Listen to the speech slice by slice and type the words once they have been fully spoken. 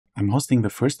I'm hosting the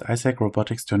first Isaac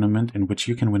Robotics Tournament in which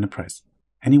you can win a prize.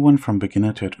 Anyone from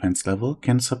beginner to advanced level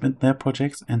can submit their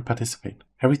projects and participate.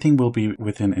 Everything will be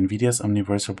within Nvidia's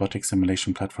Omniverse robotic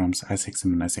simulation platforms Isaac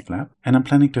Sim and Isaac Lab, and I'm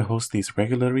planning to host these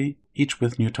regularly, each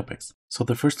with new topics. So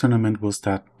the first tournament will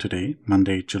start today,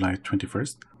 Monday, July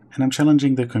 21st, and I'm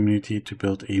challenging the community to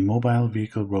build a mobile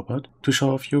vehicle robot to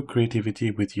show off your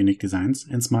creativity with unique designs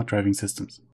and smart driving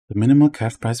systems. The minimal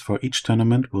cash prize for each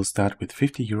tournament will start with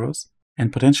 50 euros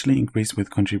and potentially increase with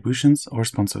contributions or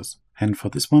sponsors. And for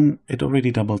this one, it already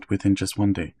doubled within just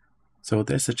one day. So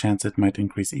there's a chance it might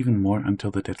increase even more until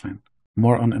the deadline.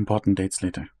 More on important dates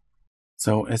later.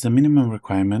 So as a minimum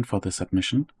requirement for the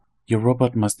submission, your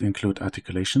robot must include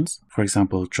articulations, for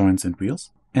example joints and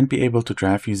wheels, and be able to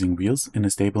drive using wheels in a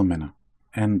stable manner.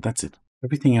 And that's it.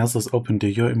 Everything else is open to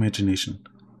your imagination.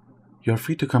 You're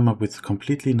free to come up with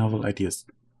completely novel ideas.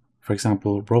 For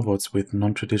example, robots with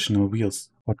non-traditional wheels,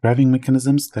 or driving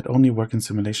mechanisms that only work in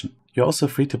simulation. You're also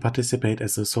free to participate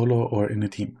as a solo or in a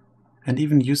team, and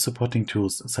even use supporting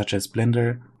tools such as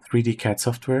Blender, 3D CAD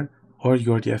software, or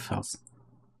URDF files.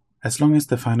 As long as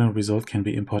the final result can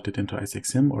be imported into Isaac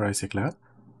Sim or Isaac Lab,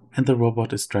 and the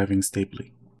robot is driving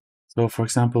stably. So for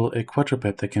example, a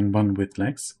quadruped that can run with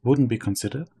legs wouldn't be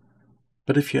considered,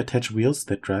 but if you attach wheels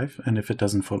that drive and if it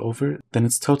doesn't fall over, then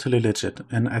it's totally legit,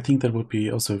 and I think that would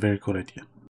be also a very cool idea.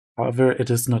 However,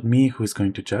 it is not me who is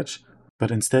going to judge,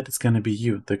 but instead it's going to be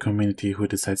you, the community, who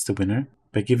decides the winner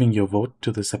by giving your vote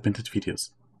to the submitted videos.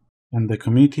 And the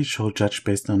community shall judge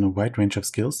based on a wide range of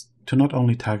skills to not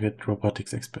only target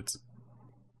robotics experts.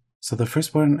 So the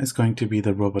first one is going to be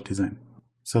the robot design.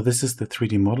 So this is the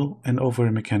 3D model and over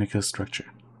a mechanical structure.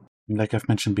 Like I've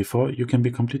mentioned before, you can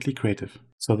be completely creative.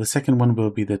 So the second one will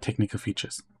be the technical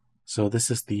features. So this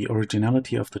is the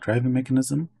originality of the driving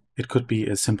mechanism. It could be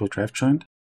a simple drive joint,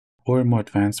 or more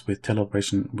advanced with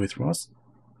teleoperation with ROS,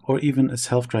 or even a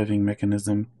self-driving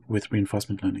mechanism with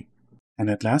reinforcement learning. And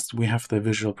at last, we have the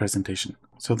visual presentation.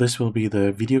 So this will be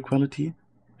the video quality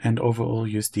and overall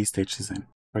USD stage design.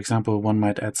 For example, one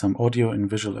might add some audio and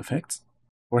visual effects,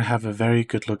 or have a very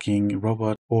good-looking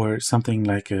robot or something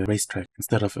like a racetrack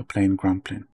instead of a plain ground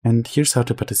plane. And here's how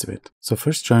to participate. So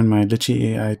first join my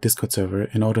LycheeAI Discord server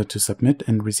in order to submit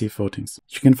and receive votings.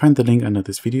 You can find the link under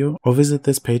this video or visit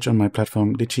this page on my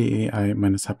platform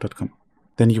LycheeAI-hub.com.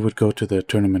 Then you would go to the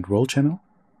tournament role channel,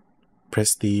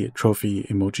 press the trophy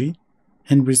emoji,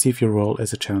 and receive your role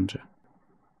as a challenger.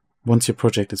 Once your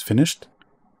project is finished,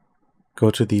 go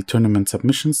to the tournament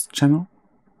submissions channel,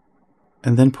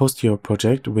 and then post your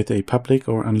project with a public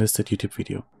or unlisted YouTube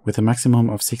video with a maximum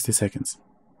of 60 seconds.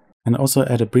 And also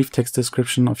add a brief text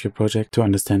description of your project to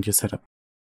understand your setup.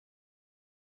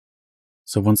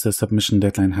 So once the submission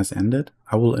deadline has ended,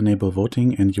 I will enable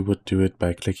voting, and you would do it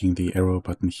by clicking the arrow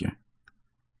button here.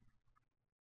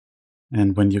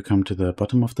 And when you come to the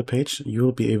bottom of the page, you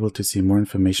will be able to see more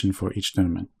information for each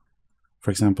tournament. For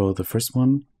example, the first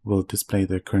one will display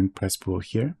the current prize pool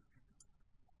here,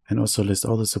 and also list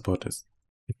all the supporters.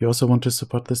 If you also want to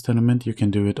support this tournament, you can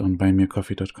do it on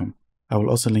buymeacoffee.com. I will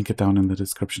also link it down in the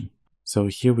description. So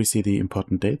here we see the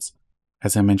important dates.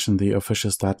 As I mentioned, the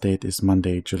official start date is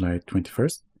Monday, July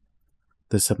 21st.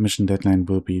 The submission deadline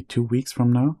will be 2 weeks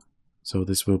from now. So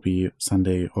this will be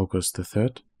Sunday, August the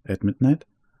 3rd at midnight.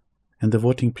 And the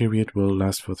voting period will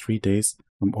last for 3 days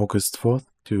from August 4th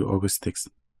to August 6th.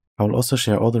 I will also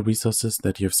share all the resources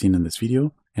that you have seen in this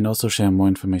video and also share more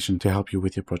information to help you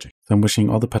with your project. So I'm wishing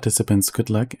all the participants good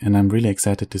luck, and I'm really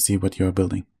excited to see what you are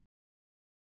building.